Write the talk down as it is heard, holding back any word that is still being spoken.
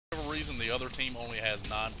reason, the other team only has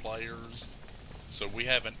 9 players, so we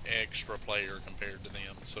have an extra player compared to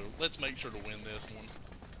them. So let's make sure to win this one.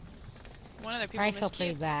 One other people I feel missed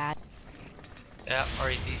pretty bad. Yeah,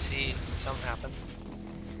 REDC, something happened.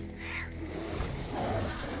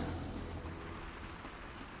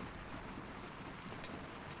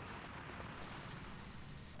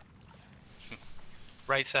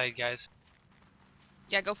 Right side, guys.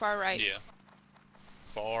 Yeah, go far right. Yeah.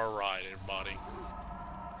 Far right, everybody.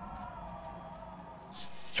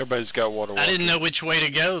 Everybody's got water. I didn't know which way to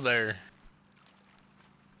go there.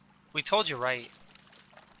 We told you right.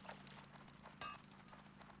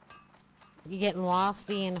 You getting lost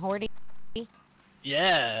being hoarding?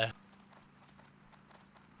 Yeah.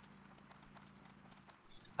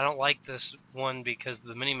 I don't like this one because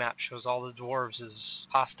the minimap shows all the dwarves as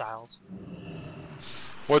hostiles.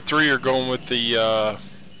 What 3 are going with the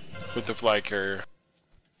flag carrier?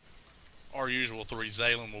 Our usual 3.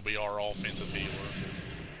 Zaylen will be our offensive healer.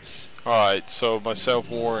 Alright, so myself,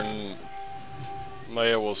 War, and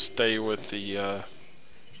Leia will stay with the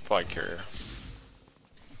flag carrier.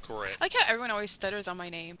 Correct. I like how everyone always stutters on my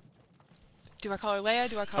name. Do I call her Leia?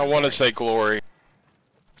 Do I call her I want to Glory? say Glory.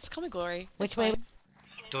 Let's call me Glory. Which That's way? fine.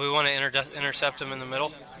 Do we want to intercept them in the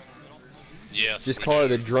middle? Yes. Just call her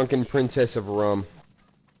the drunken princess of rum.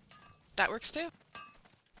 That works too.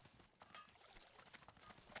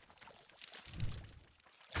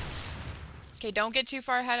 Okay, don't get too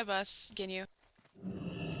far ahead of us, Ginyu.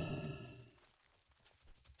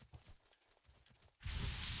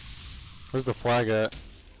 Where's the flag at?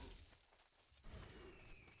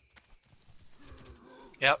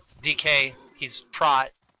 Yep, DK. He's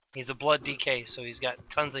prot. He's a blood DK, so he's got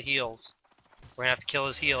tons of heals. We're gonna have to kill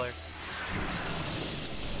his healer.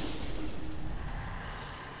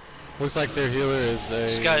 Looks like their healer is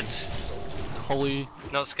a Scuds. holy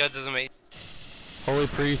No, Scuds is a mate.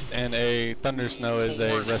 priest, and a thunder snow is a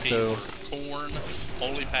Corn resto. healer. Corn,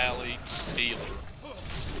 holy pally, healing.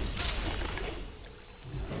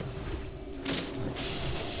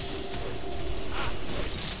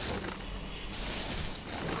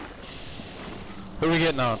 Who are we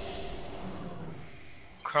getting on?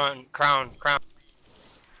 Crown.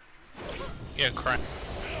 Yeah, crap.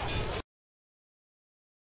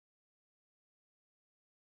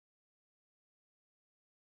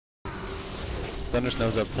 Thunder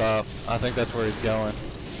snow's up top. I think that's where he's going.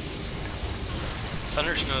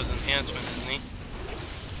 Thunder Snow's enhancement, isn't he?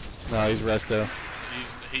 No, he's resto.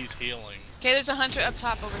 He's healing. Okay, there's a hunter up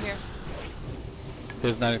top over here.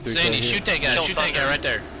 His 93. Zandy, here. shoot that guy. Kill Shoot that guy Thunder. right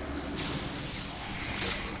there.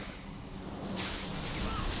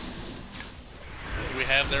 We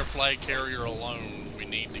have their flag carrier alone. We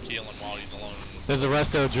need to kill him while he's alone. There's a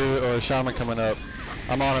resto Drew or a shaman coming up.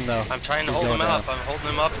 I'm on him though. I'm trying to He's hold him going up. down. I'm holding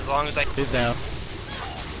him up as long as I can. He's down.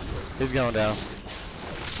 He's going down.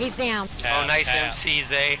 He's down. Oh, nice Cap. MC,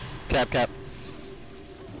 Zay. Cap.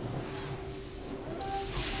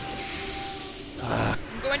 I'm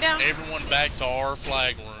going down. Everyone back to our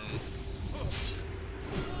flag room.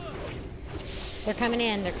 They're coming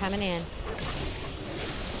in. They're coming in.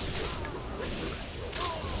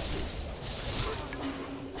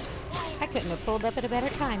 I couldn't have pulled up at a better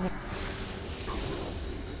time.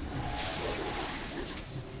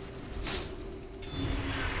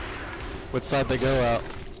 Which side they go out?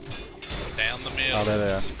 Down the middle. Oh, there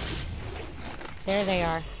they are. There they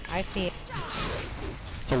are. I see it.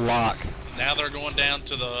 It's a lock. Now they're going down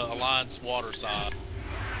to the Alliance water side.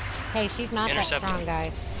 Hey, she's not that Intercept strong, him.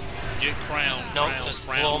 guys. Get crown, Nope, crown, just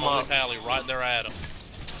crown, blow 'em holy up. pally, right there at him.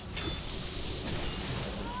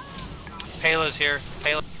 Paylo's here.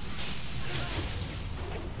 Paylo.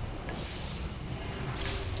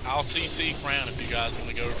 I'll CC crown if you guys want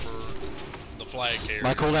to go for the flag carrier.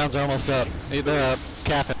 My cooldowns are almost up. They're up.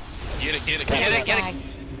 Capping. Get it. Get it, Flag. get it.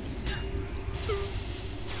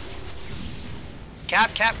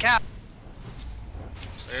 Cap.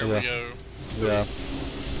 There we go. Yeah.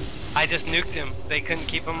 I just nuked him. They couldn't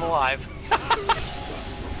keep him alive.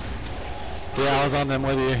 Yeah, I was on them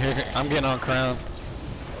with you here. I'm getting on crown.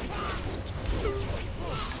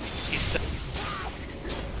 He's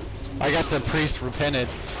I got the priest repented.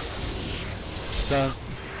 Stun.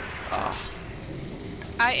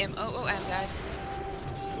 I am OOM, guys.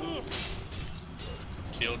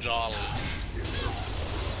 Kill Jolly.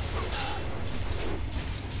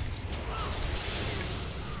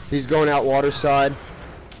 He's going out water side.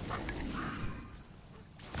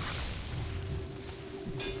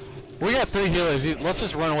 We got 3 healers. Let's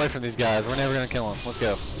just run away from these guys. We're never gonna kill them. Let's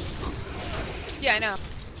go. Yeah, I know.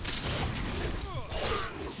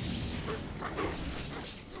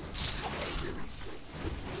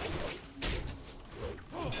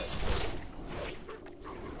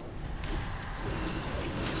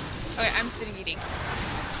 Okay, I'm sitting eating.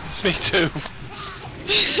 Me too.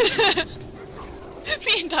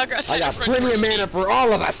 Me and Dog are outside I got the front plenty of door. mana for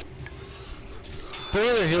all of us. Three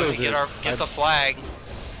other So healers. we get the flag.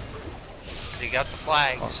 They got the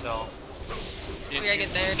flag, so We gotta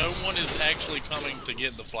get there. No one is actually coming to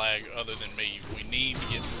get the flag other than me. We need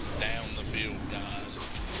to get down the field,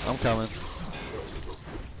 guys. I'm coming.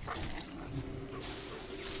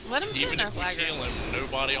 Let him sit Even in our if we flag kill room. him,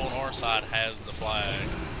 nobody on our side has the flag.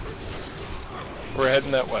 We're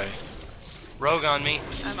heading that way. rogue on me.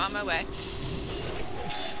 I'm on my way.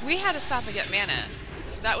 We had to stop and get mana.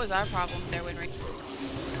 That was our problem there, Winry.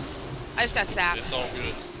 I just got sapped. It's all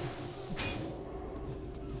good.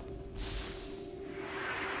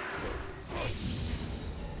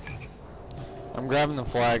 I'm grabbing the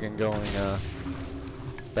flag and going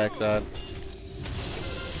backside.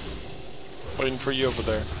 Waiting for you over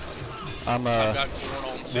there. I'm I've got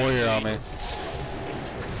corn on CC. warrior on me.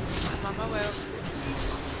 I'm on my way.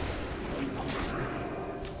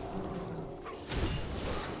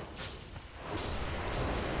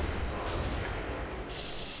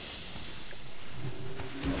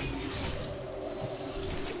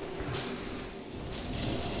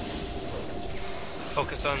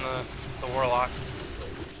 Focus on the warlock.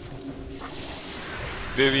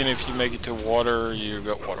 Vivian, if you make it to water, you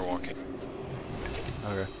got water walking.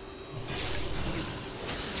 Okay.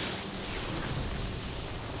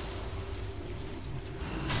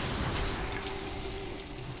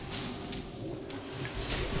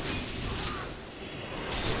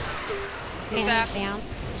 Banner's Zap. down.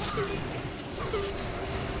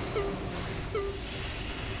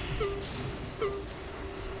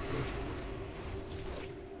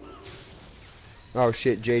 Oh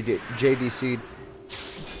shit, JBC.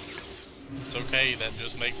 It's okay, that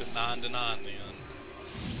just makes it 9-9 then.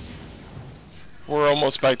 We're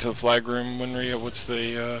almost back to the flag room. Winry, what's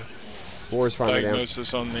the War's finally down.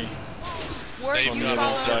 diagnosis on the... War, They've you got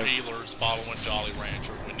all follow. their healers following Jolly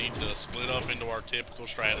Rancher. We need to split up into our typical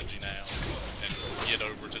strategy now and get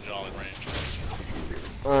over to Jolly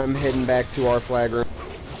Rancher. I'm heading back to our flag room.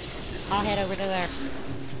 I'll head over to there.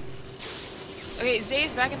 Okay,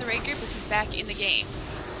 Zay's back in the raid group, but he's back in the game.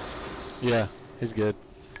 Yeah, he's good.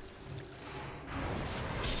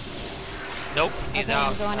 Nope, he's Okay,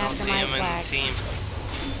 out. I'm going I don't after see my him flag. in the team.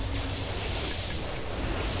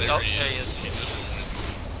 There Oh, he there he is. is. He just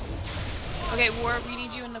Okay, War, we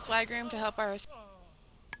need you in the flag room to help our...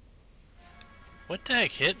 What the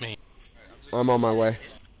heck hit me? I'm on my way.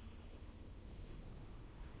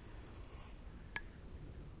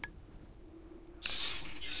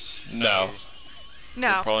 No.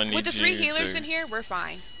 No, probably need with the 3 you healers to- in here, we're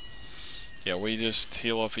fine. Yeah, we just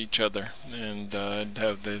heal off each other and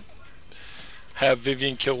have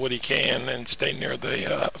Vivian kill what he can and stay near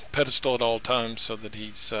the pedestal at all times so that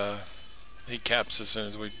he caps as soon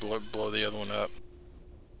as we blow the other one up.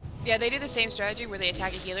 Yeah, they do the same strategy where they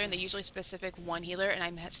attack a healer and they usually specific one healer, and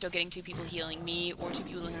I'm still getting 2 people healing me or 2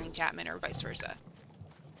 people healing Chapman or vice versa.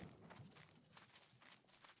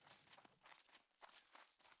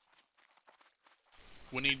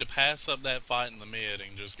 We need to pass up that fight in the mid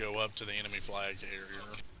and just go up to the enemy flag carrier.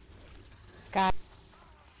 Got.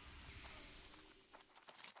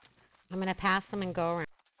 I'm gonna pass them and go around.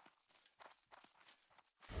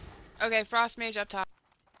 Okay, Frost Mage up top.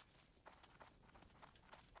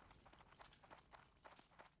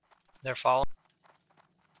 They're following.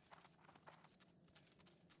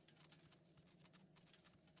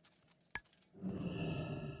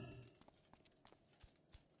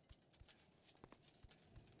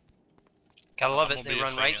 Gotta love I'm it. gonna They be a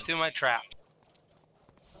run right Saiyan. through my trap.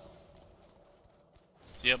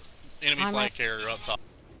 Yep, enemy I'm flag up. carrier up top.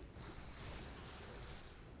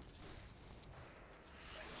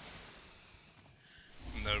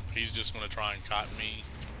 Nope, he's just gonna try and cotton me.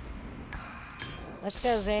 Let's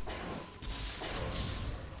go, Zay.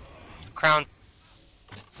 Crown.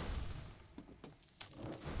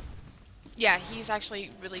 Yeah, he's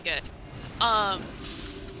actually really good.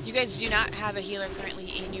 You guys do not have a healer currently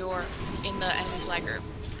in the enemy flag group.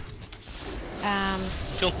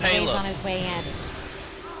 Kill Zay's on Payla. his way in.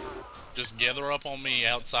 Just gather up on me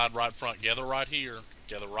outside right front. Gather right here.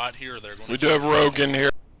 Gather right here. They're gonna. We do have a rogue in here.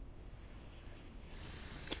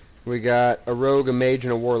 We got a rogue, a mage,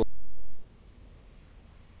 and a warlock.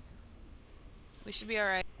 We should be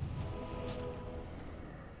alright.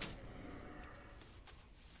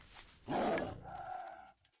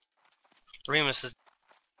 Remus is.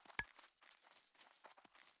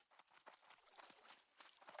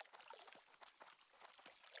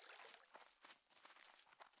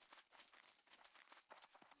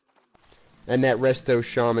 And that resto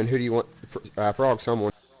shaman. Who do you want? Frog,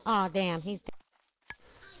 someone. Aw, damn, he's dead.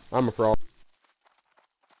 I'm a frog.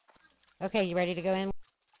 Okay, you ready to go in?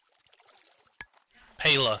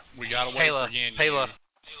 Payla. We gotta wait for Yin. Payla.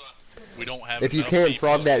 We don't have If you enough can, people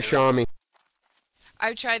frog that here. Shami.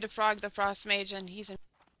 I've tried to frog the Frost Mage and he's in.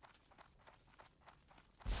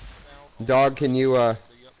 Dog, can you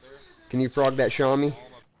frog that Shami?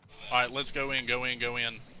 Alright, let's go in, go in, go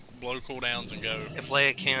in. Blow cooldowns and go. If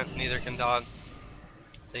Leia can't, neither can Dog.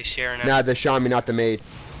 They share an Nah, the Shami, not the maid.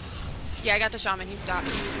 Yeah, I got the shaman. He's stopped.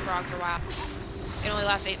 He was a frog for a while. It only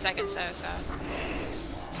lasts 8 seconds though, so.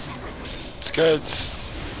 It's good.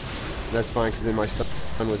 That's fine, because then my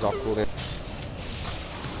stun was off cooldown.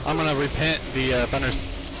 I'm gonna repent the thunder.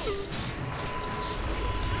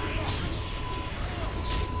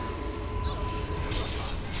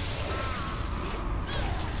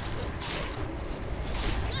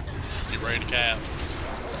 You ready to cap?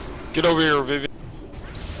 Get over here, Vivian.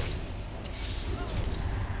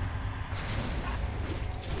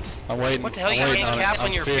 I'm waiting. What the hell? I'm You waiting can't on it. cap I'm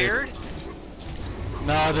when you're feared. feared?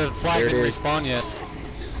 No, the flag There it didn't is. respawn yet.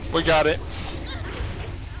 We got it.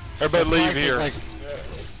 Everybody The leave flag is here. like-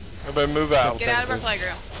 Everybody move out. Get out of our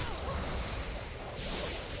playground.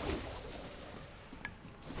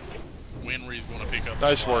 Winry's gonna pick up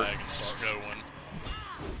Nice the work. flag and start going.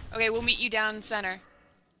 Okay, we'll meet you down center.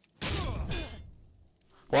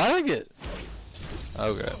 Why did I get?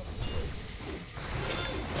 Okay.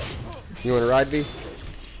 You want to ride, V?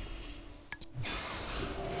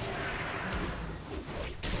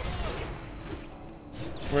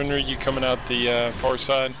 When are you coming out the far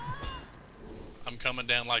side? I'm coming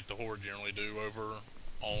down like the Horde generally do over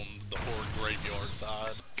on the Horde graveyard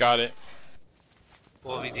side. Got it.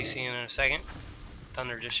 We'll be DCing in a second.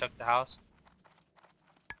 Thunder just shook the house.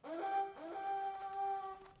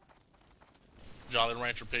 Jolly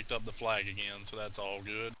Rancher picked up the flag again, so that's all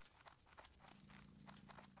good.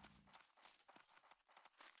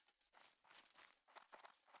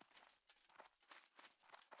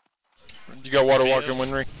 You got water Viv. walking,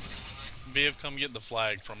 Winry? Viv, come get the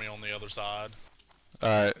flag from me on the other side.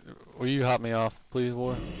 Alright, will you hop me off, please,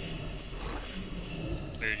 War?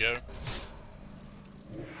 There you go.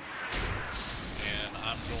 And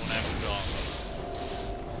I'm going after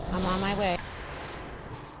Jolly. I'm on my way.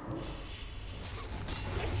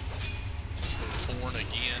 Thorn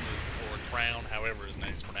again, or Crown, however his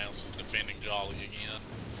name's pronounced, is defending Jolly again.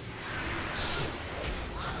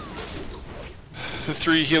 The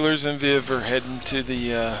 3 healers and Viv are heading to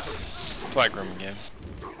the flag room again.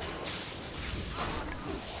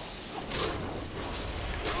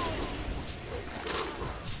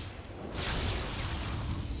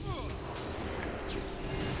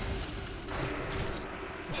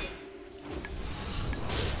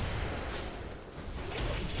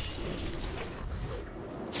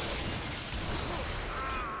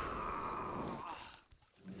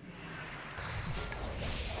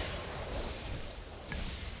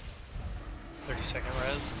 Second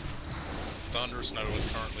res. Thunder Snow is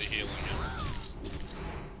currently healing him.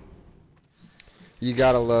 You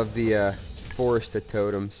gotta love the forest of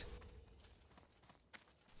totems.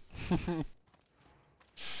 I'm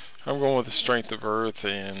going with the Strength of Earth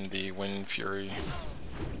and the Wind Fury.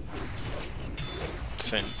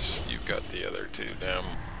 Since you've got the other two down.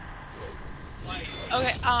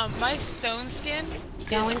 Okay, my stone skin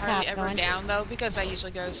Going isn't hardly top, ever going. down though because I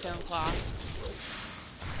usually go stone claw.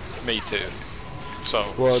 Me too.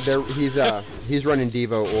 So. Well, he's running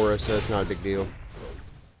Devo Aura, so it's not a big deal.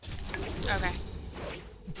 Okay.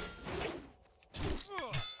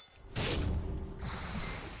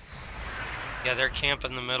 Yeah, they're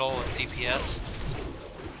camping in the middle with DPS.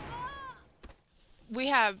 We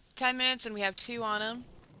have 10 minutes and we have 2 on them.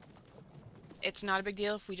 It's not a big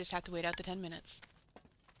deal if we just have to wait out the 10 minutes.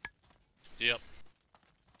 Yep.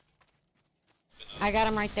 I got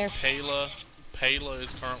him right there. Payla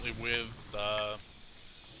is currently with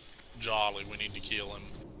Jolly. We need to kill him.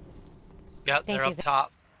 Yep, they're Thank up you.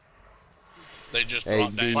 top. They just Hey,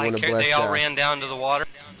 dropped do you down. wanna Like, bless, they all ran down to the water.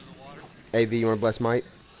 AV, you want to bless Might?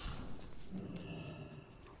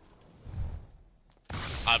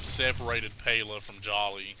 I've separated Payla from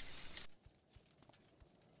Jolly.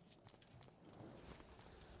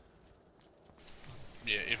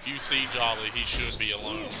 Yeah, if you see Jolly, he should be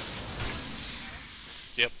alone.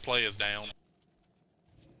 Yep, play is down.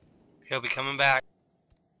 He'll be coming back.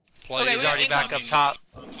 Play Okay, is He's already back up incoming. top.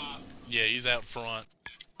 Yeah, he's out front.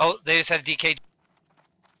 Oh, they just have DK.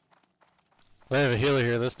 We have a healer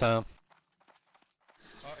here this time.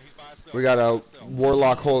 We got a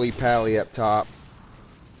Warlock Holy Pally up top.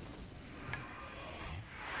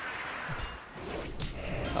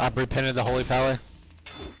 I repented the Holy Pally.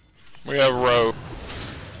 We have Roe.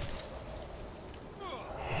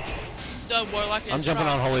 Warlock and I'm jumping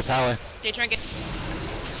on Strong. Holy Pally. They try and get.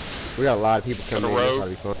 We got a lot of people coming in. This ought to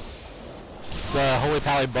be fun. The Holy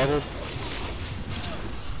Pally bubbled.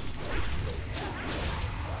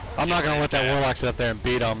 I'm not gonna let that Warlock sit up there and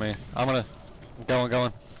beat on me. I'm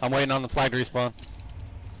going. I'm waiting on the flag to respawn.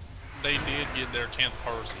 They did get their 10th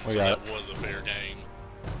person, We so got that was a fair game.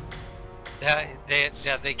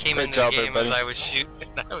 They came Great in the job, game everybody. as I was shooting.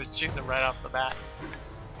 I was shooting them right off the bat.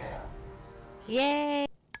 Yay!